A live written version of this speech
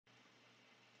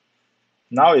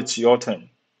Now it's your turn.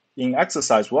 In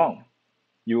exercise 1,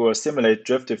 you will simulate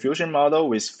drift diffusion model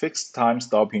with fixed time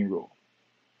stopping rule.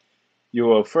 You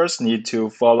will first need to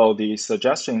follow the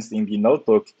suggestions in the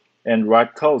notebook and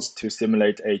write codes to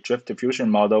simulate a drift diffusion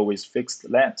model with fixed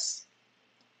lengths.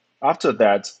 After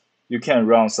that, you can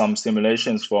run some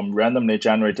simulations from randomly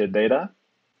generated data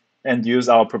and use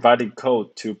our provided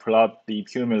code to plot the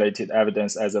accumulated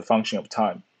evidence as a function of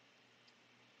time.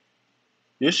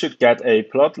 You should get a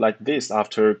plot like this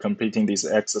after completing this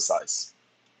exercise,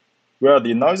 where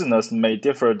the noisiness may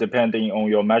differ depending on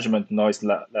your measurement noise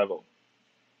level.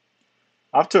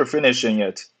 After finishing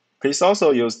it, please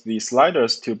also use the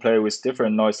sliders to play with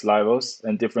different noise levels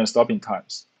and different stopping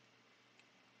times.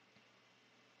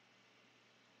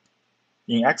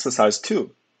 In exercise 2,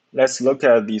 let's look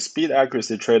at the speed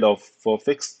accuracy trade-off for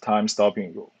fixed time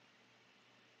stopping rule.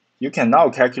 You can now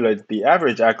calculate the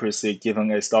average accuracy given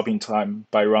a stopping time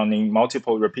by running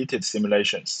multiple repeated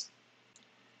simulations.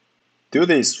 Do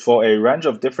this for a range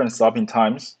of different stopping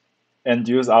times and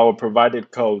use our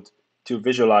provided code to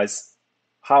visualize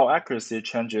how accuracy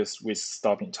changes with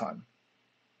stopping time.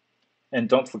 And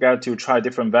don't forget to try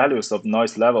different values of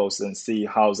noise levels and see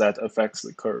how that affects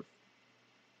the curve.